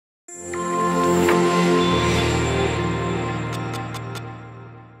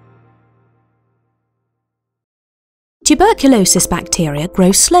Tuberculosis bacteria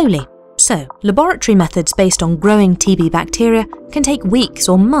grow slowly, so laboratory methods based on growing TB bacteria can take weeks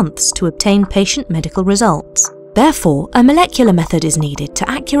or months to obtain patient medical results. Therefore, a molecular method is needed to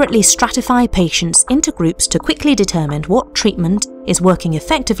accurately stratify patients into groups to quickly determine what treatment is working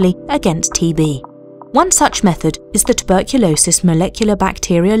effectively against TB. One such method is the tuberculosis molecular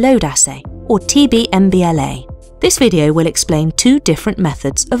bacteria load assay, or TBMBLA. This video will explain two different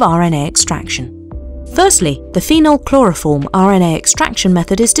methods of RNA extraction. Firstly, the phenol chloroform RNA extraction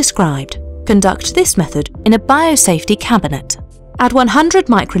method is described. Conduct this method in a biosafety cabinet. Add 100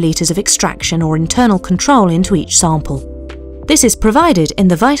 microliters of extraction or internal control into each sample. This is provided in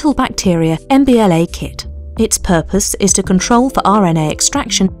the Vital Bacteria MBLA kit. Its purpose is to control for RNA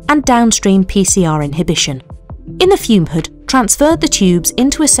extraction and downstream PCR inhibition. In the fume hood, transfer the tubes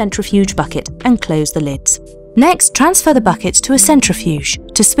into a centrifuge bucket and close the lids. Next, transfer the buckets to a centrifuge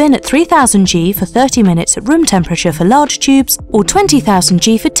to spin at 3000 G for 30 minutes at room temperature for large tubes or 20,000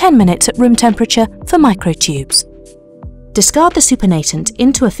 G for 10 minutes at room temperature for microtubes. Discard the supernatant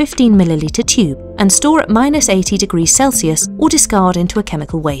into a 15 ml tube and store at -80 degrees Celsius or discard into a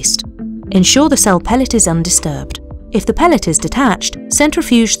chemical waste. Ensure the cell pellet is undisturbed. If the pellet is detached,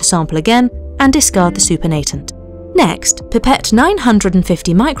 centrifuge the sample again and discard the supernatant. Next, pipette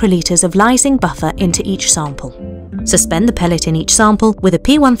 950 microliters of lysing buffer into each sample. Suspend the pellet in each sample with a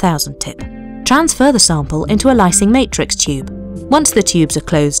P1000 tip. Transfer the sample into a lysing matrix tube. Once the tubes are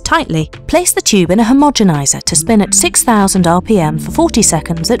closed tightly, place the tube in a homogenizer to spin at 6000 RPM for 40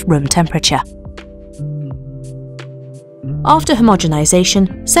 seconds at room temperature. After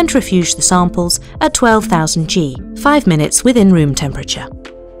homogenization, centrifuge the samples at 12,000 G, 5 minutes within room temperature.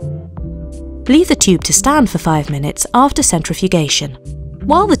 Leave the tube to stand for 5 minutes after centrifugation.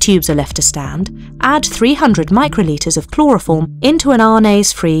 While the tubes are left to stand, add 300 microliters of chloroform into an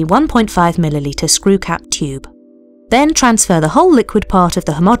RNase-free 1.5 ml screw cap tube. Then transfer the whole liquid part of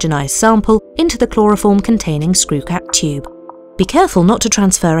the homogenized sample into the chloroform-containing screw cap tube. Be careful not to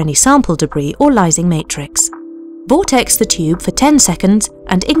transfer any sample debris or lysing matrix. Vortex the tube for 10 seconds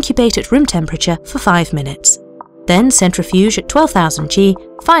and incubate at room temperature for 5 minutes. Then centrifuge at 12,000 G,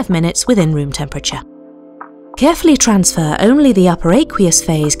 5 minutes within room temperature. Carefully transfer only the upper aqueous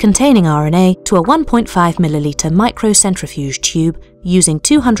phase containing RNA to a 1.5 ml microcentrifuge tube using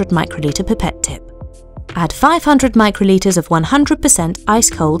 200 microliter pipette tip. Add 500 microliters of 100%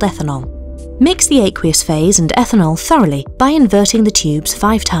 ice-cold ethanol. Mix the aqueous phase and ethanol thoroughly by inverting the tubes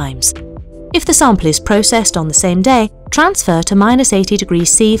 5 times. If the sample is processed on the same day, transfer to -80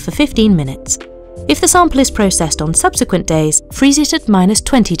 degrees C for 15 minutes. If the sample is processed on subsequent days, freeze it at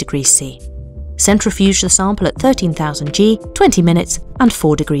 -20 degrees C. Centrifuge the sample at 13,000 G, 20 minutes and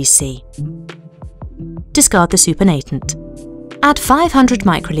 4 degrees C. Discard the supernatant. Add 500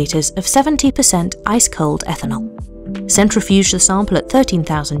 microliters of 70% ice-cold ethanol. Centrifuge the sample at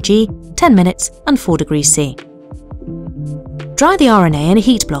 13,000 G, 10 minutes and 4 degrees C. Dry the RNA in a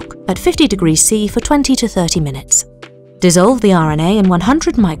heat block at 50 degrees C for 20 to 30 minutes. Dissolve the RNA in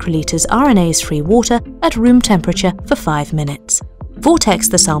 100 microliters RNase-free water at room temperature for 5 minutes. Vortex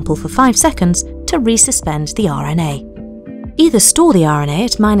the sample for 5 seconds to resuspend the RNA. Either store the RNA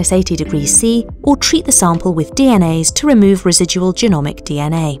at -80 degrees C or treat the sample with DNase to remove residual genomic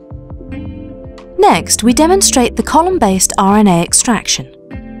DNA. Next, we demonstrate the column-based RNA extraction.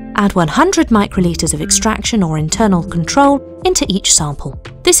 Add 100 microliters of extraction or internal control into each sample.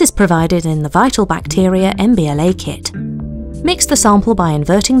 This is provided in the Vital Bacteria MBLA kit. Mix the sample by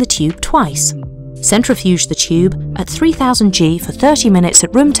inverting the tube twice. Centrifuge the tube at 3000 G for 30 minutes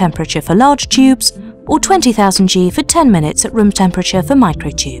at room temperature for large tubes or 20,000 G for 10 minutes at room temperature for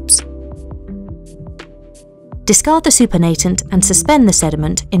microtubes. Discard the supernatant and suspend the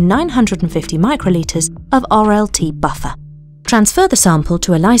sediment in 950 microliters of RLT buffer. Transfer the sample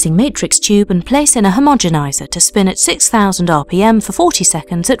to a lysing matrix tube and place in a homogenizer to spin at 6000 RPM for 40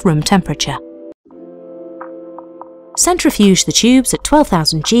 seconds at room temperature. Centrifuge the tubes at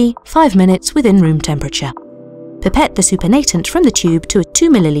 12,000 G, 5 minutes within room temperature. Pipette the supernatant from the tube to a 2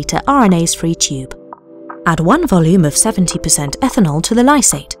 ml RNase-free tube. Add 1 volume of 70% ethanol to the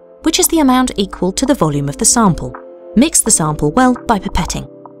lysate, which is the amount equal to the volume of the sample. Mix the sample well by pipetting.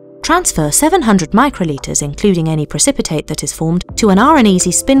 Transfer 700 microliters, including any precipitate that is formed, to an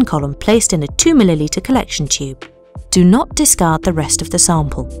RNase spin column placed in a 2 ml collection tube. Do not discard the rest of the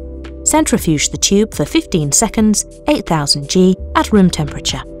sample. Centrifuge the tube for 15 seconds, 8000 G, at room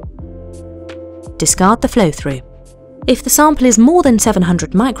temperature. Discard the flow-through. If the sample is more than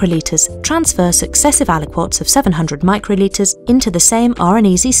 700 microliters, transfer successive aliquots of 700 microliters into the same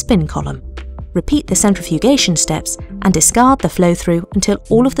RNase spin column. Repeat the centrifugation steps and discard the flow-through until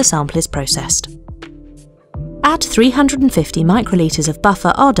all of the sample is processed. Add 350 microliters of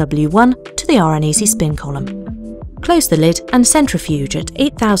buffer RW1 to the RNase spin column. Close the lid and centrifuge at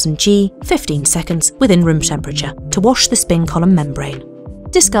 8000 G 15 seconds within room temperature to wash the spin column membrane.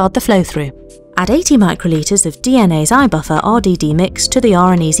 Discard the flow-through. Add 80 microliters of DNase iBuffer RDD mix to the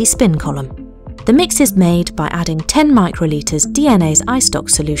RNase spin column. The mix is made by adding 10 microliters DNase iStock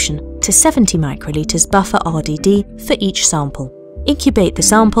solution to 70 microliters buffer RDD for each sample. Incubate the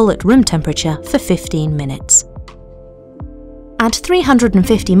sample at room temperature for 15 minutes. Add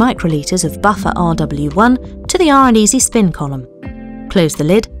 350 microliters of buffer RW1 to the RNase spin column. Close the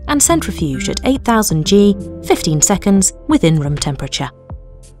lid and centrifuge at 8000 G 15 seconds within room temperature.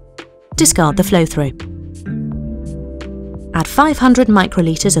 Discard the flow-through. Add 500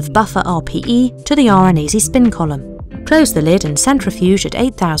 microliters of buffer RPE to the RNase spin column. Close the lid and centrifuge at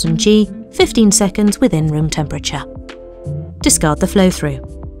 8000 G 15 seconds within room temperature. Discard the flow-through.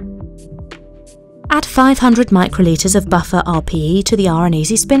 Add 500 microliters of buffer RPE to the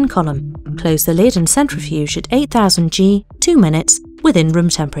RNase spin column. Close the lid and centrifuge at 8000 G 2 minutes within room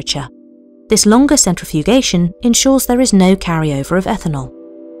temperature. This longer centrifugation ensures there is no carryover of ethanol.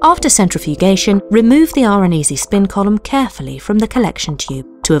 After centrifugation, remove the RNase spin column carefully from the collection tube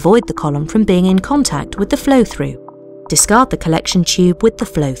to avoid the column from being in contact with the flow-through. Discard the collection tube with the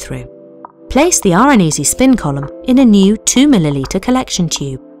flow-through. Place the RNase spin column in a new 2 ml collection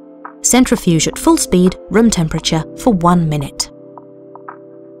tube. Centrifuge at full speed, room temperature for 1 minute.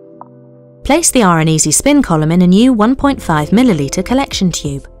 Place the RNase spin column in a new 1.5 ml collection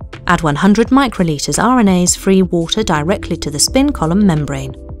tube. Add 100 microliters RNase-free water directly to the spin column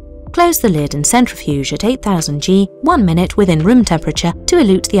membrane. Close the lid and centrifuge at 8000 G 1 minute within room temperature to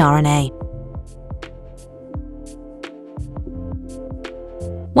elute the RNA.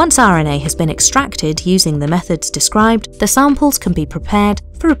 Once RNA has been extracted using the methods described, the samples can be prepared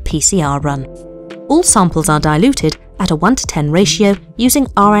for a PCR run. All samples are diluted at a 1:10 ratio using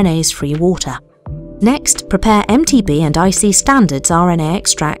RNase-free water. Next, prepare MTB and IC standards RNA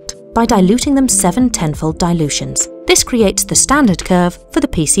extract by diluting them 7 tenfold dilutions. This creates the standard curve for the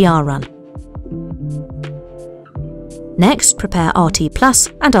PCR run. Next, prepare RT+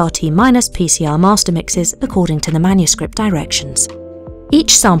 and RT- PCR master mixes according to the manuscript directions.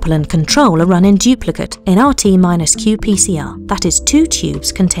 Each sample and control are run in duplicate in RT-qPCR, that is 2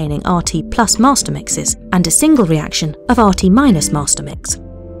 tubes containing RT+ master mixes and a single reaction of RT- master mix.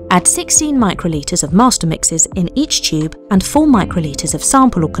 Add 16 microliters of master mixes in each tube and 4 microliters of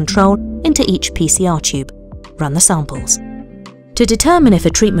sample or control into each PCR tube. Run the samples. To determine if a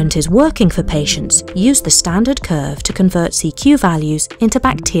treatment is working for patients, use the standard curve to convert CQ values into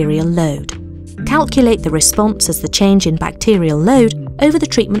bacterial load. Calculate the response as the change in bacterial load over the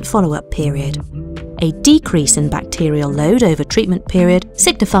treatment follow-up period. A decrease in bacterial load over treatment period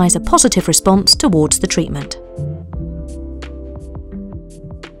signifies a positive response towards the treatment.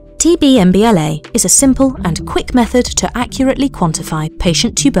 TBMBLA is a simple and quick method to accurately quantify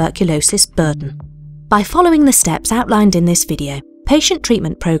patient tuberculosis burden. By following the steps outlined in this video, patient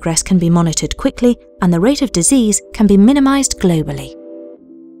treatment progress can be monitored quickly and the rate of disease can be minimized globally.